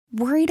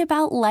Worried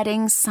about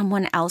letting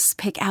someone else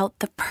pick out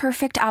the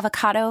perfect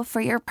avocado for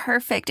your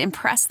perfect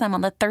impress them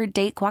on the third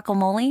date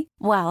guacamole?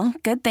 Well,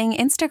 good thing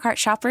Instacart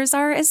shoppers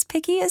are as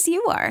picky as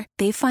you are.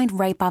 They find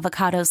ripe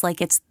avocados like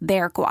it's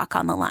their guac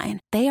on the line.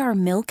 They are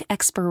milk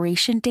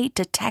expiration date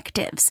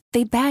detectives.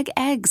 They bag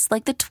eggs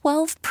like the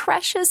 12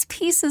 precious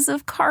pieces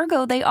of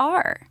cargo they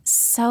are.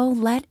 So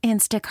let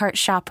Instacart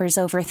shoppers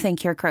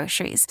overthink your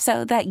groceries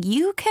so that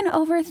you can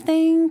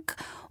overthink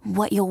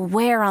what you'll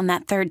wear on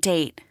that third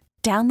date.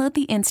 Download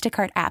the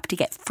Instacart app to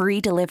get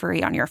free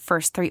delivery on your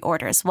first 3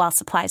 orders while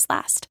supplies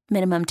last.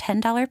 Minimum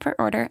 $10 per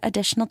order.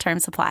 Additional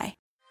terms apply.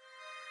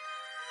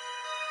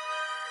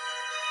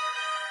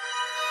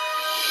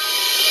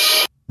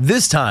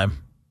 This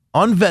time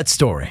on Vet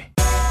Story,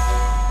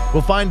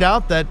 we'll find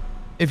out that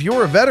if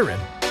you're a veteran,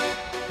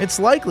 it's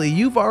likely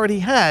you've already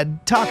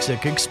had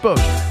toxic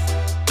exposure.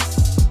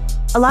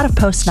 A lot of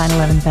post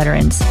 9/11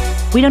 veterans,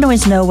 we don't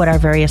always know what our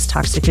various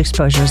toxic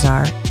exposures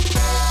are.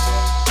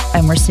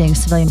 And we're seeing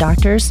civilian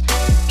doctors,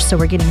 so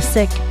we're getting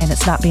sick and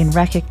it's not being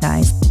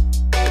recognized.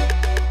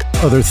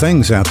 Other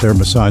things out there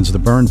besides the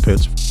burn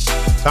pits,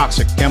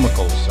 toxic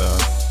chemicals,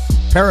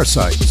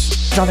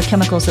 parasites. All the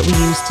chemicals that we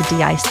use to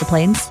de-ice the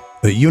planes.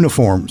 The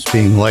uniforms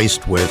being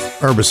laced with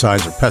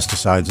herbicides or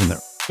pesticides in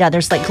there. Yeah,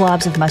 there's like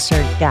globs of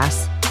mustard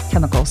gas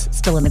chemicals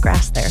still in the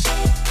grass there.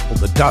 Well,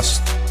 the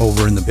dust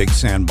over in the big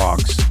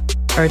sandbox.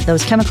 Or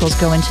those chemicals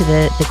go into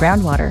the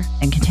groundwater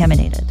and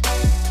contaminate it.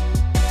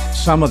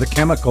 Some of the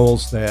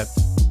chemicals that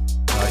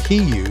he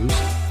used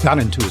got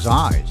into his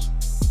eyes,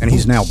 and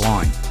he's now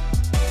blind.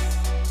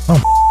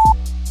 Oh.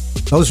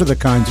 Those are the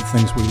kinds of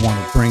things we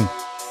want to bring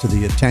to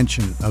the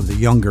attention of the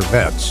younger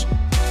vets.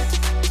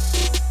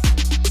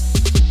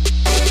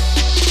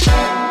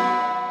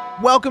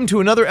 Welcome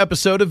to another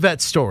episode of Vet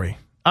Story.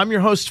 I'm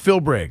your host, Phil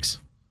Briggs.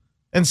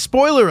 And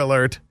spoiler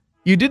alert,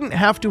 you didn't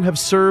have to have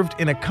served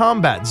in a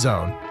combat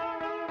zone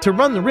to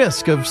run the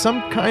risk of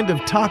some kind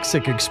of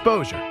toxic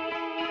exposure.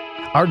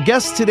 Our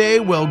guest today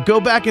will go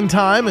back in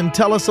time and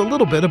tell us a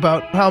little bit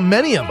about how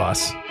many of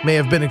us may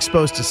have been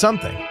exposed to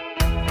something.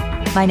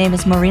 My name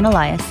is Maureen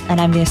Elias,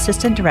 and I'm the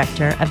Assistant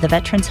Director of the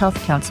Veterans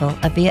Health Council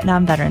of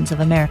Vietnam Veterans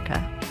of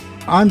America.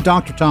 I'm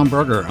Dr. Tom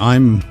Berger.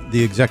 I'm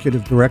the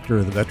Executive Director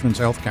of the Veterans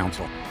Health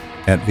Council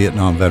at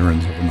Vietnam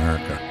Veterans of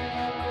America.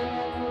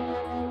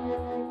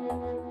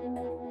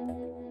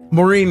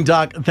 Maureen,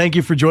 Doc, thank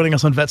you for joining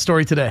us on Vet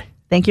Story today.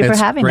 Thank you for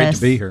having us. It's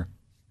great to be here.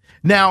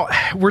 Now,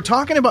 we're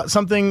talking about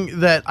something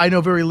that I know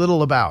very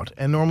little about,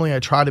 and normally I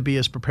try to be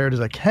as prepared as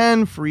I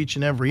can for each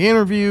and every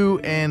interview,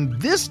 and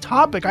this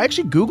topic, I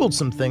actually Googled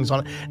some things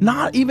on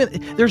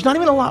it. There's not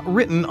even a lot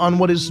written on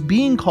what is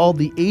being called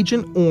the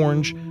Agent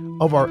Orange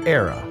of our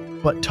era.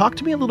 But talk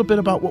to me a little bit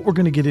about what we're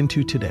going to get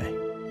into today.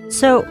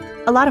 So,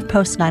 a lot of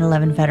post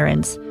 9/11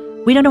 veterans,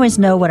 we don't always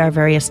know what our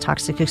various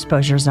toxic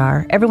exposures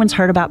are. Everyone's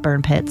heard about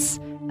burn pits,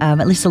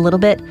 at least a little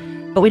bit,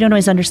 but we don't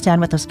always understand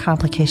what those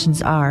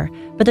complications are.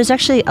 But there's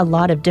actually a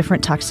lot of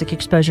different toxic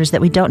exposures that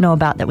we don't know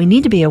about that we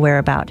need to be aware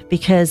about,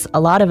 because a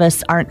lot of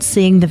us aren't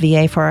seeing the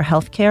VA for our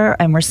health care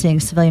and we're seeing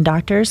civilian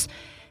doctors.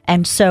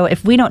 And so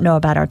if we don't know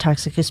about our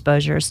toxic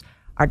exposures,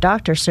 our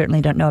doctors certainly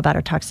don't know about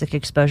our toxic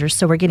exposures.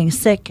 So we're getting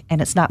sick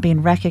and it's not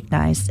being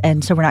recognized.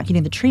 And so we're not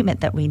getting the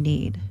treatment that we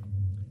need.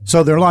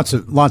 So there are lots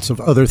of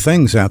other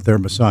things out there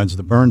besides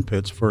the burn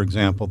pits. For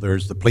example,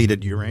 there's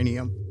depleted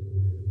uranium.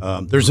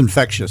 There's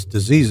infectious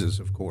diseases,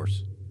 of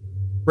course,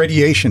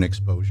 radiation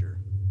exposure,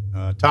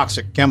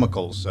 toxic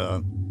chemicals,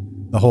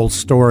 the whole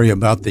story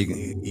about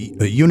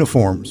the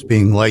uniforms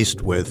being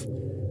laced with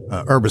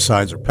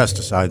herbicides or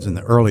pesticides in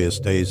the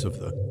earliest days of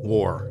the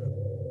war.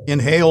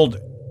 Inhaled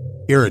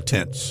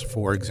irritants,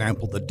 for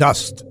example, the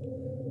dust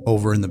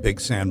over in the big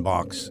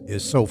sandbox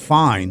is so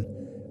fine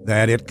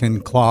that it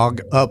can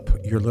clog up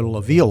your little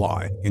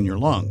alveoli in your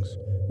lungs,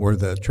 where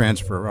the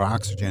transfer of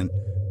oxygen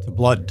to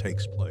blood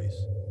takes place.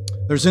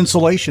 There's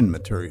insulation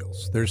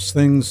materials. There's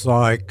things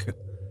like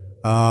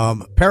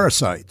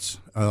parasites,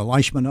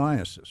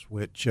 leishmaniasis,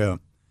 which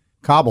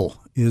Kabul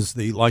is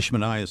the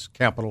leishmaniasis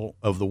capital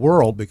of the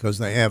world because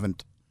they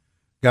haven't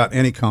got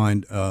any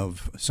kind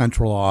of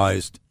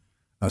centralized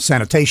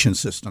sanitation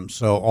system.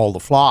 So all the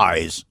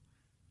flies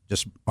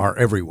just are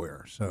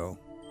everywhere. So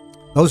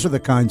those are the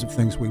kinds of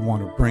things we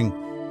want to bring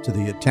to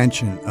the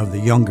attention of the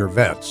younger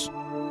vets.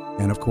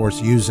 And of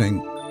course, using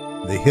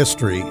the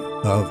history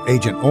of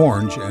Agent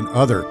Orange and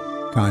other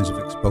kinds of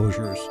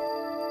exposures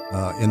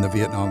in the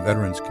Vietnam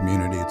veterans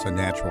community, it's a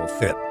natural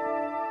fit.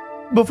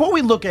 Before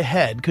we look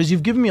ahead, because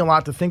you've given me a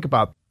lot to think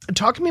about,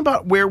 talk to me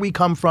about where we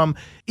come from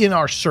in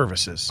our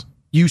services.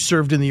 You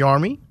served in the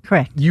Army.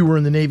 Correct. You were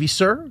in the Navy,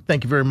 sir.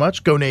 Thank you very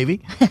much. Go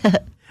Navy.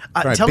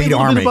 Right, tell me beat a little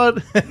Army. bit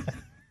about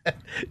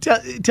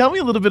tell me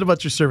a little bit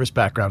about your service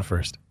background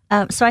first.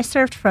 So I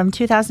served from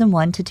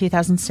 2001 to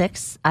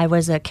 2006. I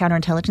was a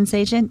counterintelligence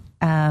agent,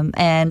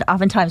 and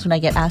oftentimes when I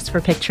get asked for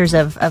pictures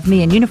of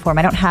me in uniform,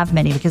 I don't have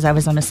many because I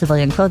was on a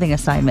civilian clothing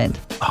assignment.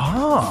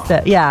 Oh.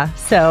 So, yeah.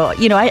 So,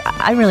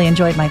 I really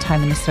enjoyed my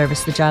time in the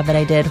service. The job that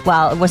I did,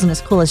 while it wasn't as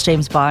cool as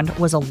James Bond,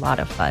 was a lot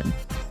of fun.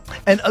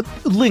 And a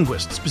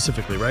linguist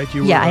specifically, right?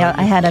 You Yeah,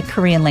 I had a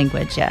Korean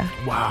language, yeah.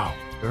 Wow,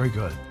 very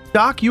good.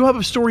 Doc, you have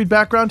a storied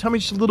background. Tell me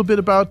just a little bit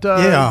about...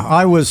 Yeah,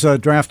 I was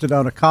drafted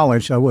out of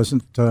college. I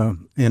wasn't,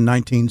 in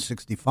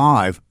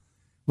 1965,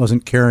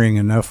 wasn't carrying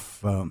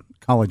enough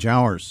college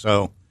hours.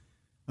 So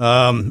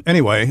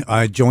anyway,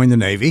 I joined the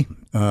Navy.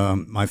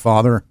 My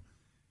father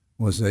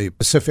was a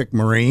Pacific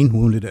Marine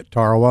wounded at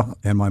Tarawa,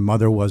 and my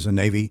mother was a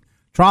Navy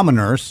trauma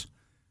nurse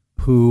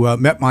who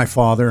met my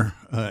father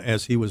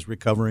as he was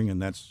recovering,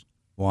 and that's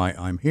why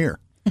I'm here.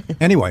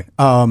 Anyway,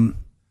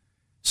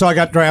 so I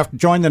got drafted,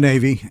 joined the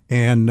Navy,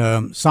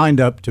 and signed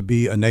up to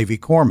be a Navy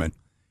corpsman.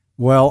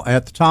 Well,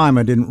 at the time,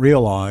 I didn't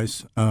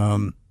realize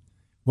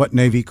what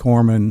Navy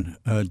corpsmen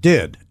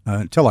did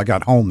until I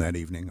got home that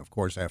evening, of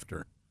course,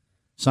 after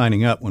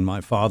signing up, when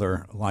my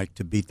father liked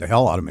to beat the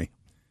hell out of me.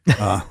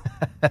 Yeah,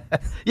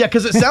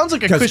 because it sounds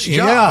like a cushy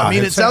job. Yeah, I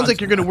mean, it sounds like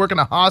you're going to work in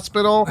a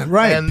hospital.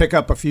 Right, and pick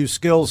up a few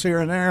skills here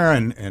and there,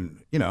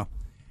 and you know.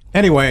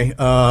 Anyway,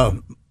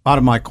 out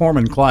of my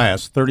corpsman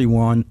class,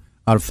 31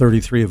 out of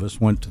 33 of us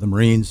went to the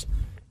Marines,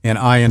 and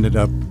I ended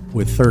up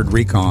with 3rd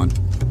Recon,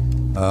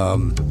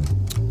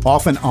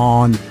 off and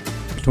on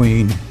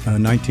between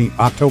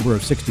October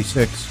of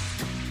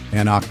 66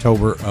 and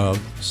October of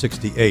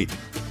 68.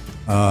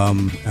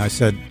 I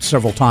said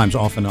several times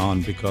off and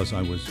on because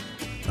I was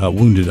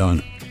wounded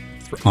on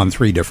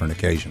 3 different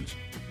occasions.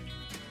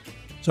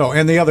 So,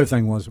 and the other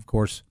thing was, of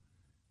course,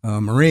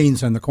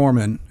 Marines and the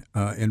corpsmen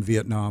in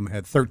Vietnam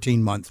had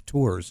 13-month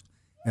tours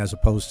as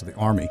opposed to the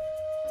Army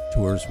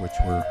tours, which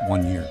were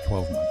 1 year,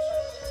 12 months.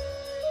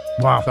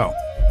 Wow. So,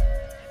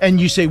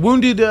 and you say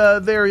wounded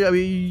there? I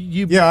mean,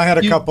 yeah, I had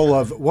a couple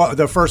of. Well,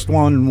 the first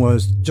one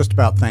was just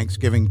about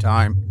Thanksgiving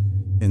time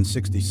in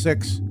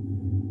 '66.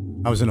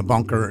 I was in a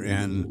bunker,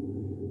 and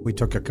we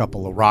took a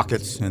couple of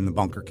rockets, and the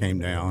bunker came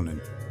down,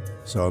 and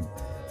so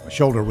my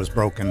shoulder was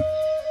broken.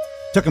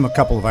 Took them a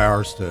couple of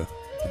hours to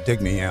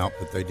dig me out,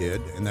 but they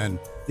did. And then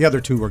the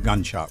other 2 were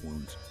gunshot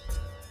wounds.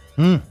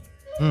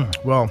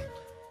 Well,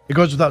 it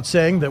goes without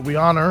saying that we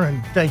honor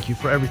and thank you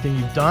for everything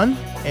you've done.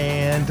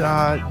 And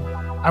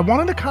I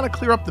wanted to kind of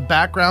clear up the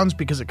backgrounds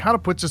because it kind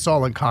of puts us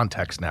all in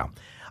context now.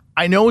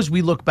 I know as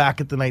we look back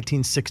at the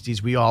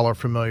 1960s, we all are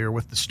familiar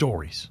with the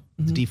stories,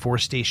 the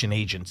deforestation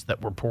agents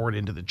that were poured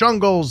into the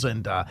jungles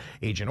and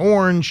Agent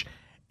Orange.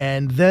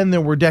 And then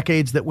there were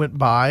decades that went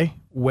by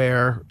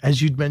where,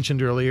 as you'd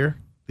mentioned earlier,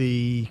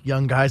 the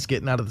young guys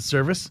getting out of the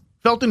service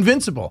felt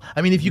invincible.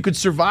 I mean, if you could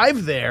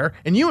survive there,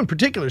 and you in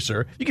particular,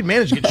 sir, you could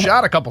manage to get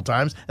shot a couple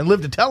times and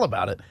live to tell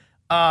about it.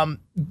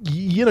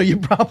 You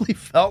probably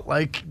felt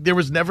like there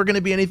was never going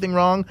to be anything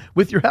wrong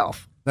with your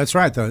health. That's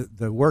right.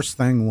 The worst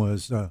thing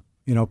was,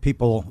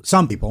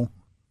 some people,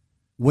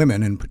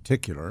 women in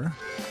particular,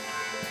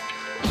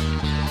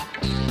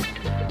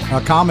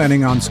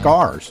 commenting on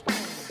scars.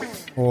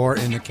 Or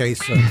in the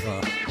case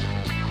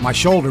of my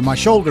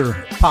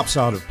shoulder pops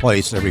out of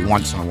place every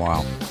once in a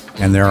while.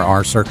 And there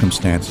are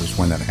circumstances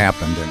when that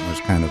happened, and it was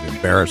kind of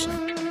embarrassing.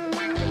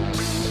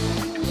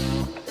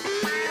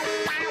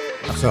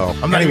 So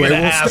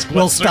anyway,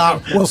 we'll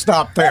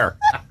stop there.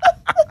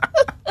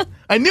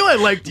 I knew I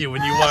liked you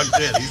when you walked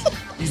in.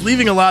 He's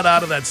leaving a lot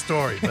out of that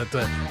story, but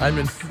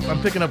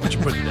I'm picking up what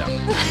you're putting down.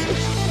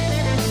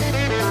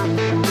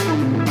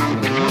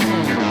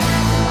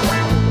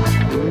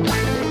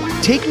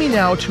 Take me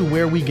now to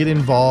where we get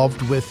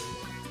involved with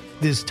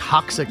these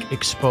toxic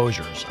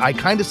exposures. I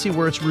kind of see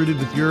where it's rooted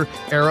with your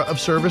era of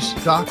service,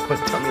 Doc, but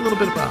tell me a little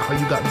bit about how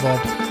you got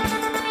involved.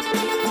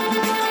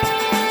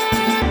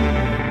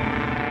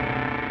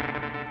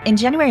 In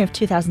January of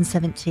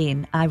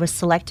 2017, I was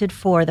selected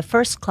for the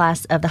first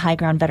class of the High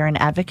Ground Veteran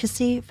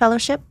Advocacy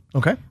Fellowship.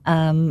 Okay.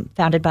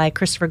 Founded by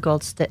Christopher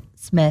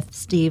Goldsmith,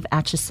 Steve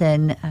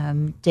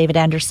Atchison, David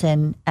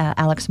Anderson,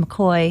 Alex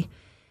McCoy,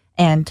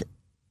 and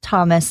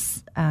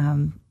Thomas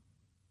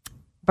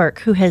Burke,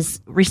 who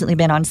has recently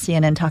been on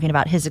CNN talking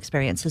about his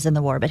experiences in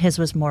the war, but his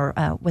was more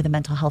with a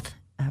mental health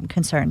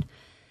concern.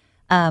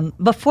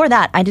 Before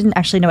that, I didn't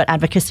actually know what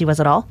advocacy was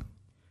at all,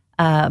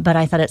 but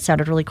I thought it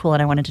sounded really cool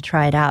and I wanted to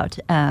try it out.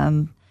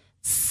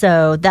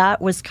 So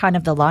that was kind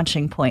of the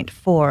launching point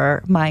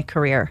for my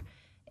career.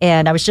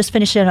 And I was just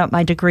finishing up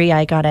my degree.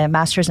 I got a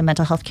master's in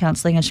mental health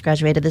counseling and just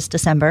graduated this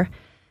December.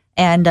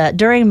 And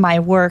during my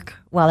work,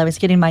 while I was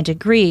getting my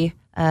degree,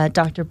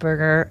 Dr.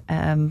 Berger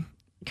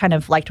kind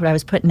of liked what I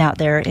was putting out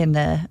there in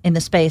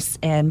the space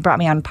and brought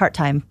me on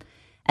part-time.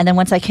 And then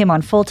once I came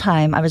on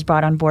full-time, I was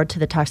brought on board to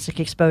the Toxic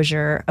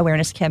Exposure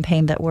Awareness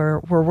Campaign that we're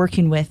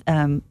working with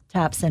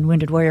TAPS and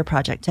Wounded Warrior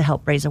Project to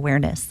help raise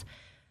awareness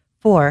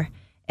for.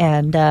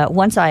 And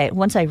once I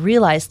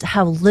realized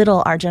how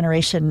little our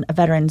generation of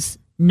veterans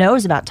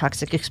knows about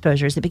toxic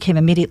exposures, it became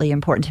immediately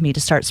important to me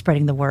to start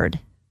spreading the word.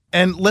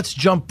 And let's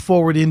jump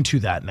forward into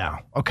that now.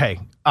 Okay.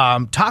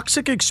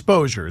 Toxic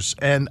exposures.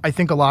 And I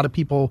think a lot of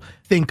people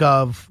think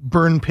of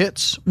burn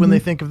pits when they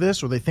think of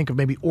this, or they think of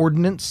maybe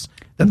ordnance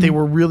that they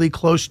were really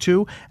close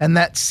to. And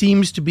that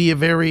seems to be a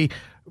very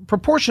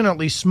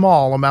proportionately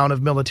small amount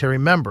of military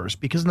members,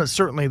 because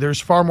certainly there's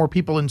far more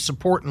people in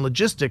support and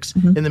logistics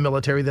in the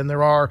military than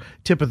there are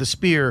tip of the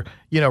spear,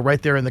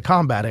 right there in the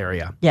combat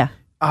area. Yeah.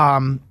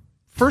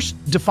 First,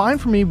 define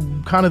for me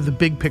kind of the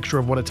big picture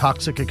of what a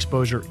toxic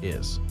exposure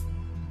is.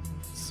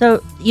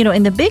 So,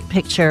 in the big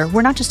picture,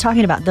 we're not just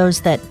talking about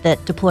those that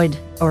deployed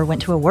or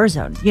went to a war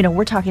zone.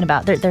 We're talking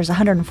about there's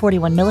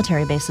 141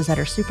 military bases that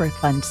are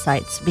Superfund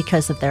sites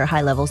because of their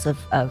high levels of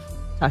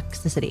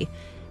toxicity.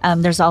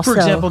 There's also, for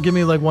example, give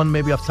me like one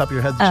maybe off the top of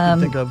your head that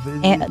you can think of.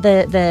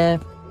 The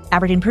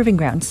Aberdeen Proving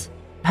Grounds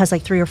has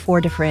like 3 or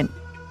 4 different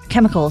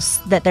chemicals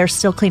that they're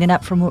still cleaning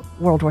up from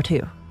World War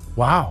II.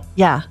 Wow.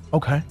 Yeah.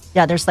 Okay.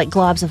 Yeah, there's like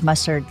globs of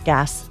mustard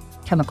gas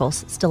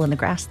chemicals still in the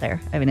grass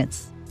there. I mean,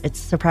 it's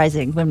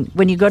surprising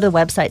when you go to the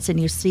websites and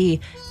you see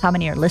how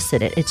many are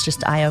listed. It's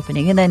just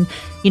eye-opening. And then,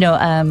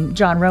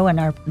 John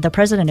Rowan, the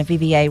president of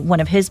EVA, one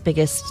of his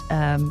biggest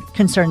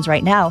concerns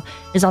right now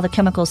is all the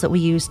chemicals that we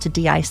use to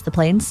de-ice the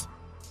planes.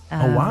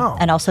 Oh, wow.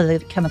 And also the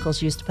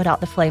chemicals used to put out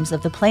the flames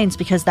of the planes,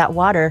 because that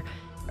water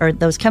or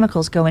those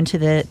chemicals go into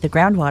the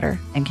groundwater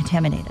and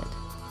contaminate it.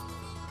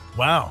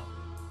 Wow.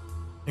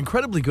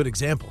 Incredibly good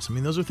examples. I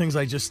mean, those are things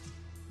I just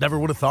never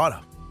would have thought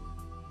of.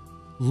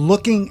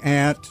 Looking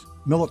at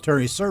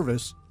military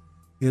service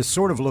is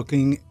sort of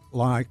looking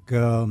like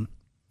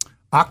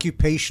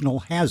occupational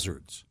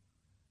hazards,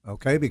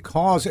 okay?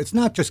 Because it's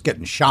not just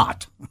getting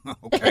shot,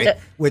 okay?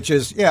 Which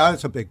is,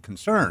 it's a big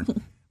concern.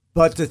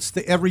 But it's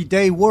the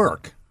everyday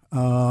work,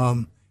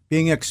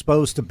 being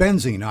exposed to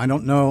benzene. I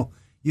don't know,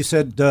 you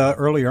said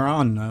earlier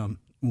on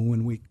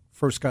when we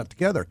first got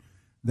together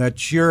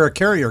that you're a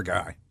carrier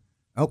guy.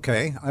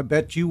 Okay, I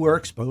bet you were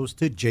exposed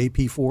to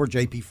JP4,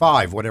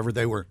 JP5, whatever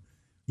they were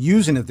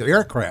using at the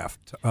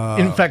aircraft.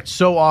 In fact,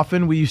 so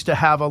often we used to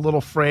have a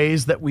little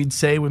phrase that we'd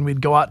say when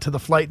we'd go out to the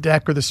flight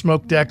deck or the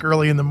smoke deck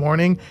early in the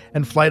morning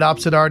and flight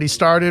ops had already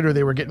started or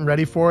they were getting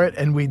ready for it.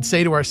 And we'd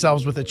say to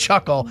ourselves with a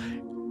chuckle,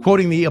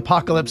 quoting the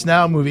Apocalypse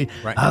Now movie,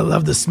 right. I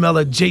love the smell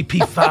of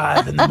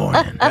JP5 in the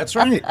morning. That's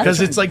right. Because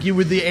it's like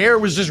the air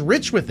was just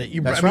rich with it.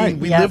 That's right.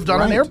 We lived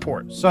on an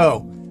airport.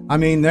 So, I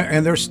mean,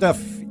 there's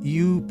stuff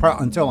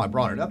until I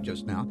brought it up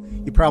just now,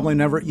 you probably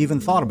never even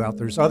thought about.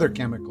 There's other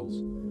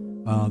chemicals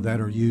that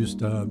are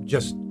used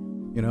just,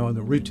 in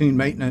the routine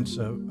maintenance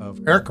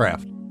of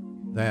aircraft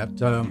that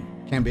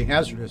can be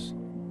hazardous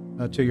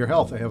to your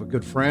health. I have a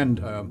good friend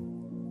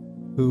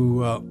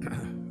who,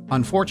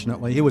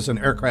 unfortunately, he was an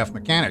aircraft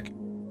mechanic.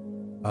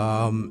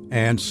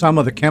 And some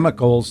of the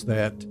chemicals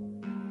that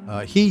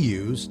he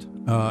used,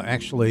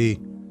 actually,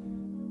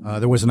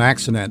 there was an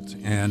accident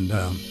and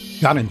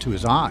got into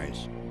his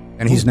eyes,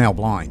 and he's now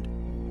blind.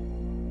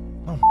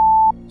 Oh.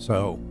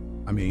 So,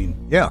 I mean,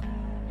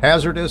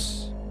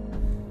 hazardous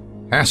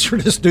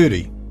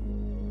duty.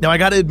 Now, I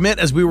got to admit,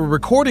 as we were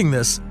recording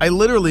this, I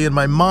literally, in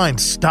my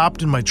mind,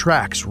 stopped in my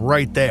tracks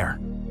right there.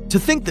 To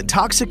think that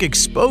toxic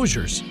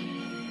exposures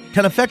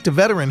can affect a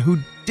veteran who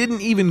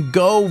didn't even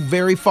go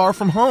very far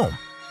from home.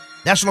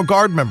 National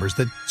Guard members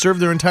that served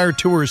their entire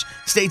tours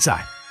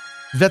stateside.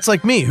 Vets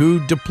like me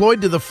who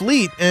deployed to the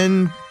fleet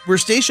and were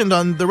stationed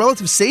on the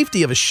relative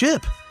safety of a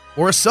ship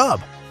or a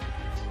sub.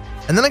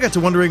 And then I got to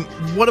wondering,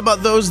 what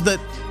about those that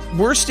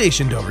were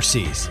stationed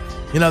overseas?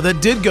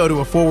 That did go to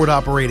a forward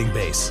operating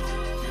base.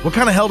 What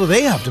kind of hell do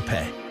they have to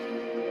pay?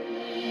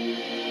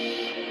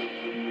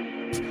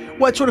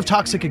 What sort of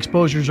toxic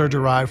exposures are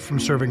derived from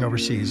serving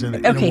overseas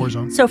in a war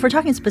zone? So if we're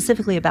talking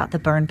specifically about the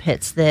burn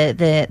pits,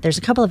 there's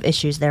a couple of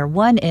issues there.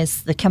 One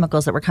is the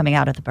chemicals that were coming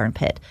out of the burn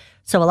pit.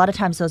 So a lot of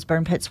times those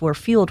burn pits were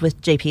fueled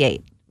with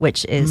JP8,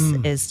 which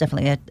is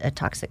definitely a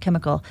toxic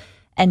chemical.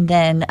 And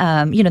then,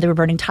 they were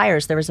burning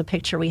tires. There was a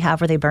picture we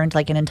have where they burned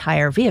like an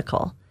entire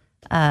vehicle.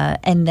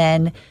 And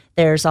then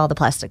there's all the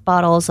plastic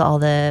bottles, all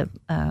the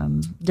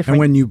different... And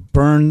when you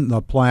burn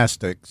the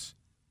plastics,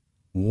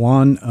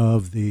 one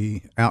of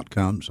the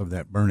outcomes of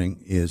that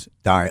burning is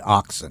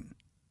dioxin,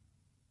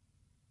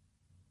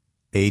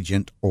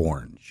 Agent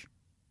Orange.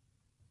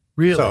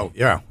 Really? So,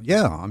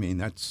 yeah. I mean,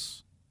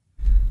 that's...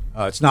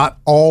 it's not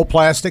all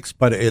plastics,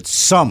 but it's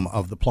some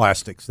of the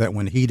plastics that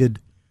when heated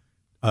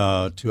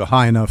to a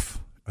high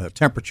enough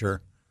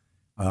temperature,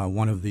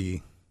 one of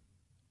the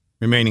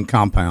remaining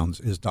compounds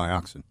is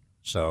dioxin.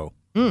 So...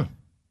 and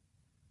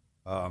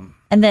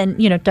then,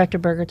 Dr.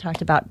 Berger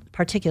talked about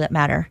particulate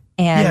matter.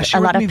 And a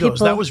lot of people,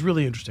 that was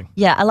really interesting.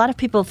 Yeah, a lot of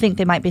people think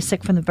they might be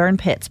sick from the burn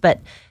pits, but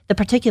the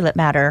particulate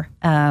matter,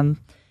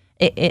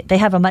 they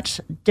have a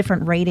much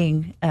different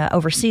rating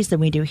overseas than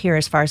we do here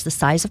as far as the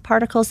size of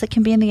particles that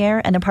can be in the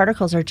air. And the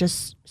particles are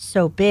just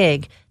so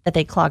big that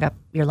they clog up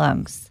your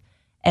lungs.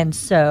 And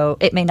so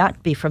it may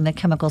not be from the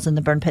chemicals in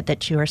the burn pit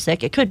that you are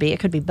sick. It could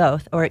be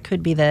both, or it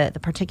could be the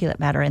particulate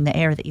matter in the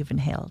air that you've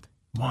inhaled.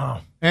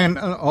 Wow. And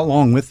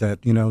along with that,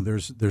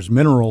 there's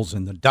minerals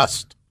in the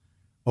dust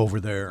over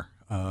there,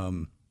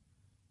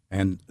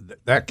 and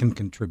that can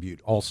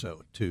contribute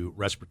also to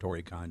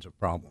respiratory kinds of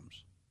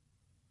problems.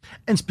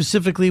 And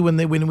specifically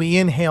when we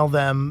inhale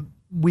them,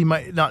 we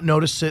might not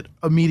notice it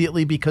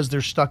immediately because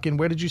they're stuck in,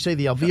 where did you say,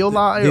 the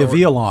alveoli? The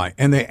alveoli,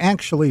 and they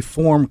actually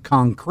form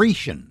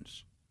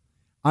concretions.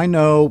 I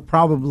know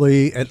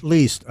probably at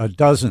least a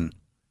dozen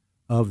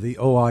of the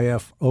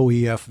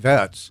OEF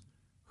vets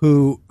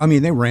who,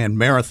 they ran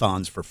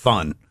marathons for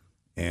fun,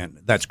 and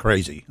that's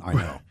crazy, I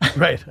know.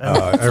 Right.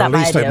 Or at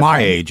least at my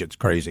age, it's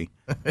crazy.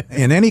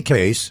 In any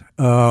case,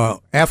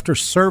 after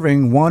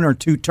serving one or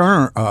two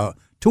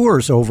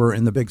tours over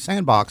in the big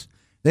sandbox,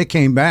 they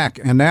came back,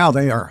 and now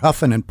they are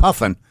huffing and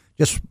puffing,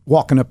 just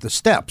walking up the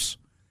steps.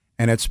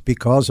 And it's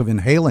because of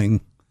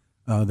inhaling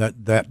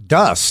that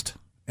dust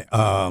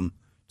to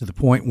the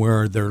point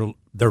where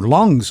their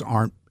lungs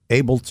aren't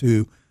able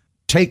to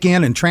take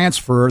in and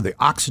transfer the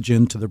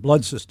oxygen to their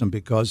blood system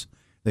because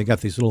they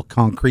got these little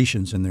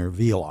concretions in their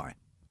alveoli.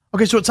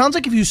 Okay, so it sounds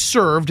like if you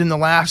served in the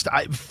last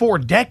 4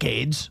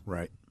 decades,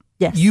 right?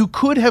 Yes. You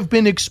could have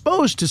been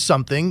exposed to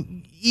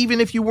something, even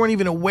if you weren't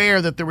even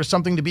aware that there was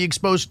something to be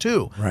exposed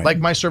to, right. Like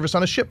my service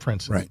on a ship, for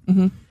instance. Right.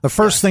 Mm-hmm. The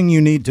first thing you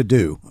need to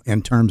do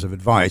in terms of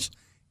advice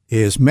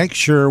is make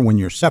sure when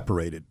you're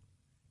separated,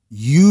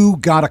 you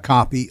got a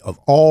copy of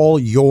all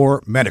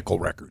your medical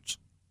records.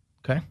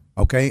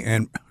 Okay,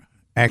 and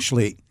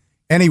actually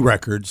any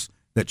records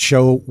that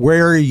show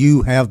where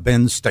you have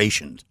been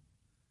stationed.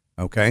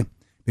 Okay,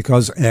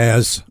 because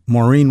as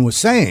Maureen was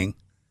saying,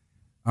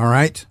 all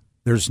right,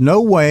 there's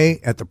no way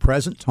at the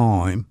present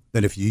time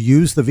that if you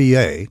use the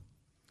VA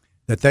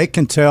that they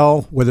can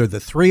tell whether the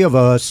three of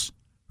us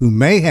who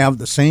may have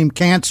the same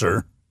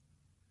cancer,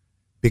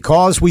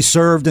 because we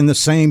served in the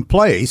same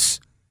place,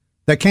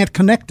 they can't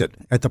connect it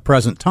at the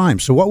present time.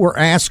 So what we're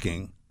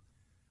asking,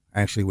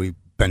 actually we've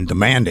been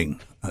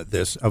demanding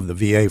this of the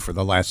VA for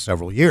the last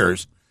several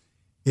years,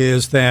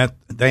 is that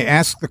they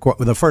ask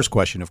the first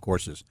question, of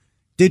course, is,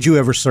 did you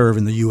ever serve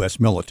in the U.S.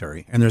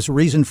 military? And there's a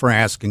reason for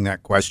asking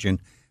that question,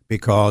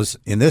 because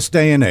in this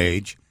day and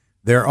age,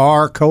 there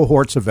are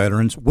cohorts of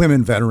veterans,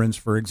 women veterans,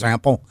 for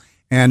example,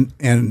 and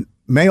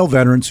male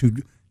veterans who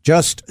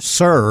just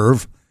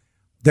serve.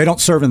 They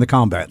don't serve in the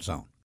combat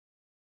zone.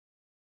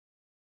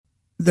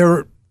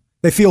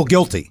 They feel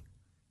guilty,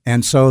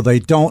 and so they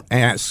don't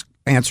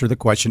answer the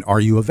question, are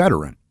you a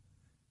veteran?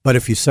 But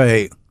if you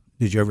say,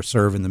 did you ever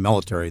serve in the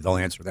military, they'll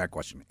answer that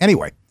question.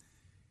 Anyway,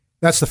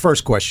 that's the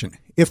first question.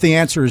 If the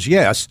answer is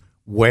yes,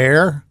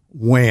 where,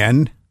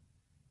 when,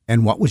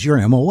 and what was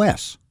your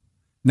MOS?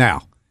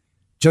 Now,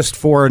 just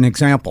for an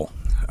example,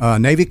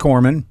 Navy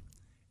corpsman,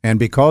 and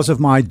because of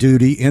my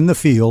duty in the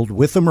field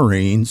with the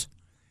Marines,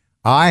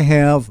 I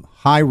have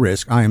high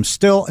risk. I am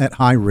still at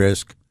high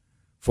risk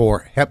for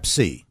Hep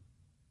C.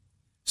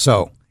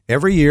 So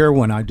every year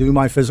when I do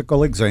my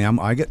physical exam,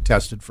 I get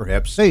tested for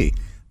Hep C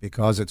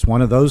because it's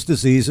one of those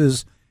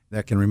diseases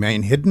that can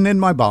remain hidden in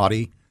my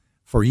body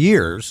for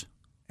years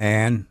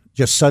and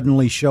just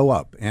suddenly show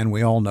up. And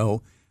we all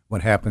know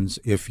what happens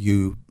if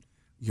you're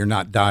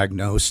not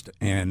diagnosed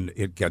and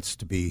it gets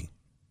to be,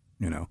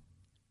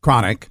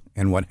 chronic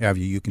and what have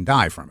you. You can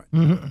die from it.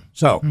 Mm-hmm.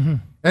 So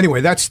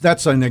anyway,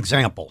 that's an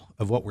example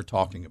of what we're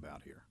talking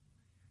about here.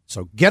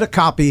 So get a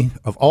copy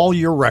of all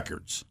your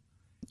records,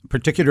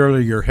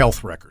 particularly your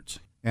health records.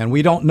 And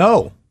we don't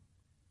know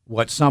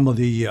what some of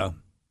the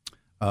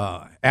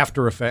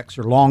after effects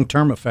or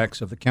long-term effects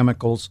of the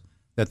chemicals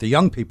that the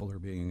young people are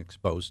being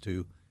exposed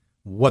to,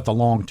 what the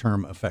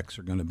long-term effects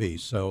are going to be.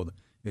 So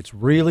it's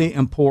really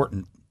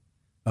important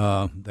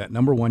that,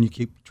 number one, you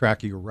keep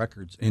track of your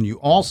records, and you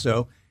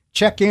also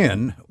check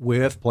in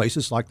with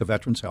places like the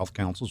Veterans Health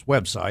Council's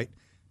website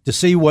to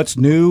see what's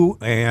new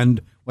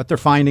and what they're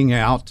finding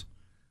out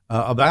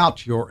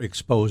about your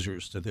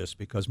exposures to this,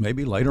 because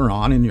maybe later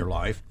on in your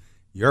life,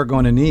 you're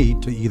going to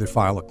need to either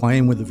file a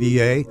claim with the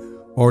VA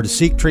or to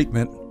seek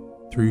treatment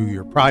through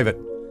your private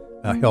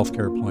health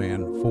care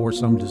plan for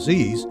some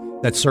disease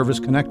that's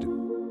service-connected.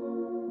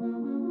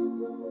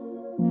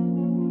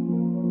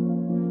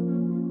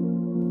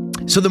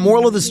 So the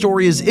moral of the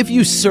story is, if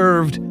you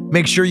served,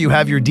 make sure you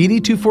have your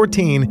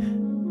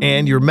DD-214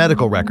 and your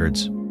medical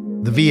records.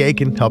 The VA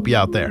can help you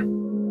out there.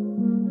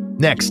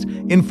 Next,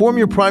 inform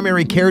your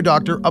primary care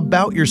doctor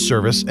about your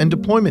service and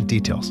deployment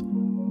details.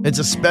 It's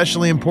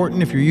especially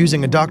important if you're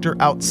using a doctor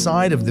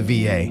outside of the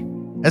VA,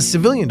 as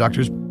civilian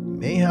doctors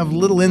may have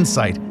little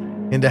insight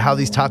into how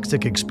these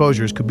toxic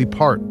exposures could be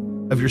part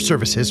of your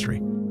service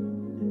history.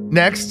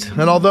 Next,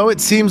 and although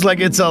it seems like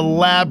it's a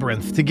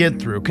labyrinth to get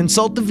through,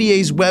 consult the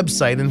VA's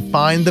website and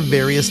find the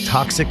various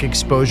toxic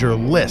exposure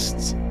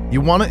lists. You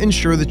want to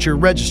ensure that you're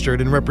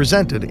registered and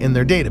represented in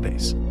their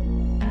database.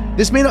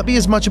 This may not be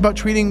as much about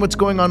treating what's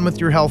going on with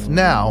your health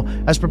now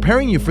as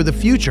preparing you for the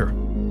future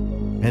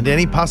and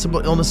any possible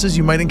illnesses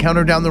you might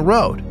encounter down the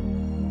road.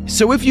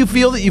 So if you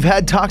feel that you've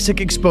had toxic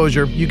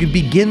exposure, you can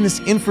begin this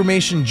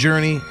information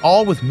journey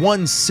all with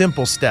one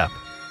simple step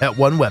at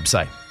one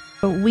website.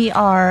 We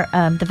are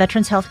the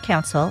Veterans Health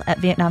Council at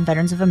Vietnam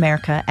Veterans of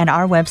America, and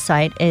our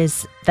website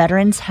is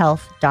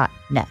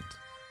veteranshealth.net.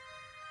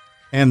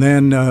 And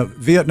then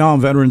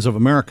Vietnam Veterans of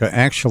America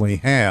actually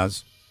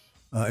has,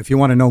 if you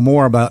want to know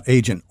more about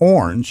Agent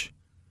Orange,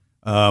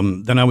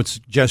 then I would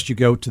suggest you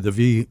go to the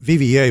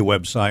VVA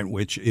website,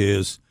 which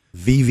is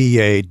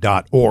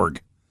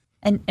vva.org.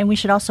 And we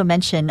should also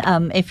mention,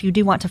 if you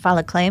do want to file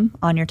a claim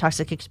on your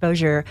toxic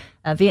exposure,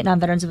 Vietnam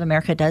Veterans of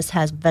America does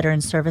have veteran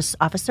service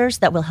officers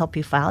that will help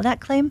you file that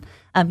claim.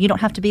 You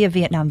don't have to be a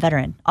Vietnam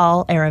veteran.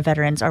 All era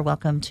veterans are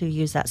welcome to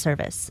use that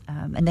service,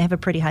 and they have a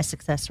pretty high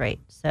success rate.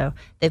 So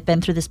they've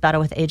been through this battle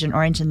with Agent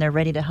Orange, and they're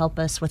ready to help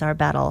us with our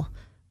battle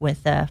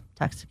with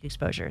toxic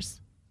exposures.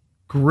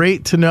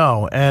 Great to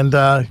know. And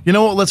you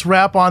know what? Let's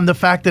wrap on the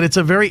fact that it's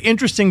a very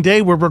interesting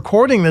day. We're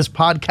recording this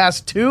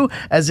podcast, too,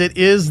 as it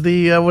is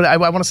the, I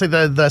want to say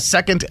the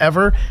second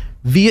ever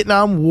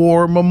Vietnam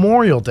War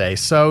Memorial Day.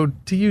 So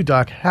to you,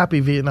 Doc,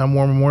 happy Vietnam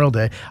War Memorial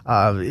Day.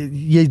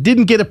 You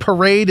didn't get a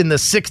parade in the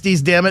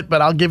 60s, damn it,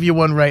 but I'll give you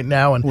one right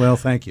now. And well,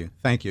 thank you.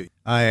 Thank you.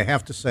 I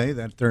have to say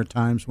that there are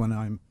times when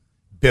I'm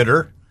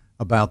bitter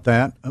about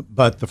that.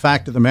 But the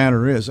fact of the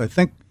matter is, I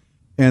think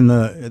from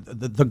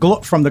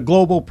the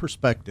global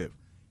perspective,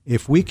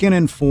 if we can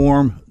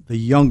inform the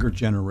younger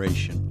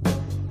generation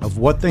of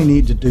what they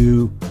need to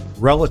do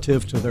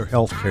relative to their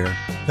health care,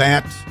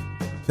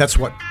 that's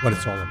what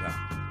it's all about.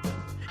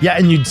 Yeah,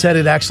 and you said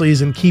it actually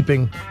is in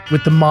keeping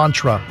with the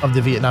mantra of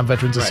the Vietnam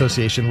Veterans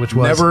Association, which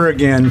was, never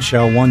again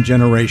shall one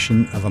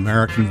generation of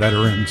American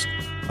veterans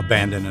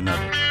abandon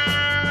another.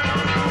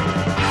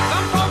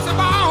 Some folks are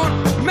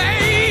born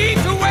made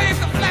to wave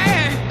the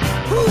flag,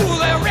 ooh,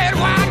 they're red,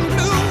 white, and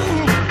blue.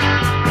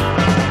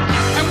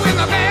 And when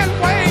the band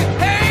plays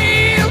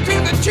Hail to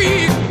the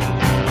Chief,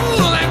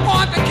 ooh, they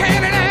point the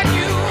cannon at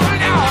you.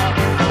 No,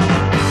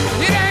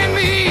 it ain't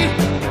me,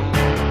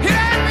 it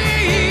ain't me.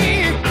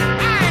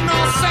 I ain't no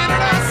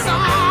Senator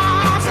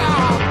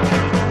Song.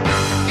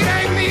 It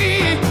ain't me,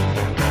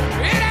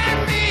 it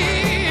ain't me.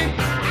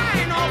 I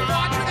ain't no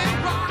Fortune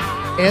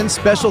Wrong. And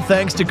special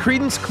thanks to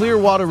Creedence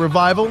Clearwater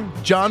Revival,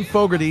 John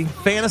Fogerty,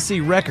 Fantasy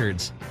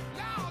Records,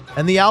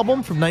 and the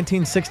album from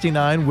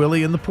 1969,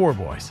 Willie and the Poor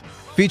Boys,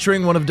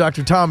 featuring one of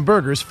Dr. Tom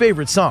Berger's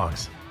favorite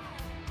songs,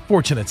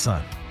 Fortunate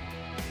Son.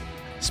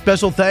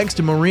 Special thanks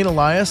to Maureen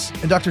Elias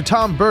and Dr.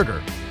 Tom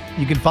Berger.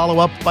 You can follow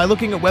up by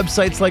looking at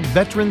websites like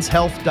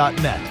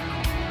veteranshealth.net,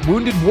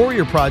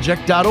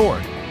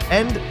 woundedwarriorproject.org,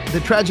 and the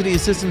Tragedy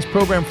Assistance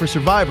Program for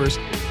Survivors,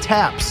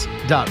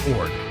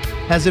 TAPS.org.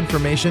 Has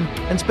information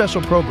and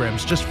special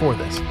programs just for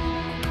this.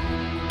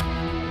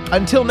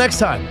 Until next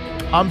time,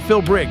 I'm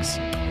Phil Briggs,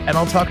 and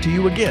I'll talk to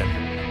you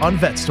again on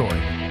Vet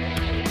Story.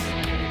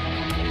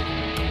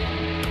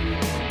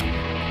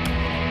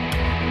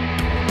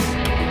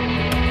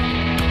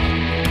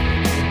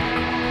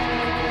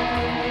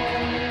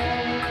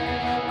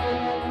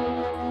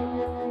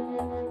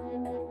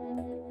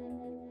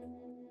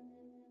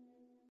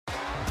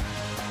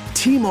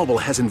 T-Mobile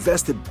has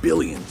invested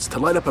billions to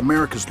light up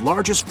America's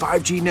largest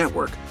 5G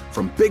network,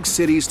 from big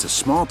cities to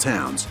small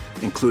towns,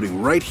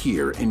 including right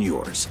here in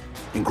yours.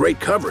 And great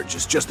coverage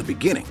is just the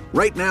beginning.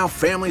 Right now,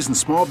 families and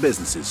small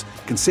businesses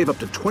can save up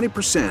to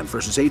 20%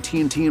 versus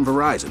AT&T and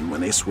Verizon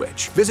when they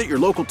switch. Visit your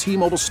local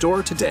T-Mobile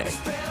store today.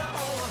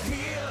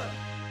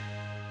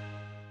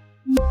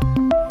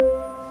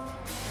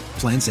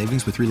 Plan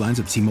savings with 3 lines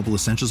of T-Mobile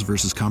Essentials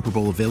versus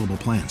comparable available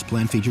plans.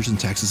 Plan features and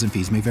taxes and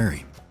fees may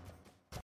vary.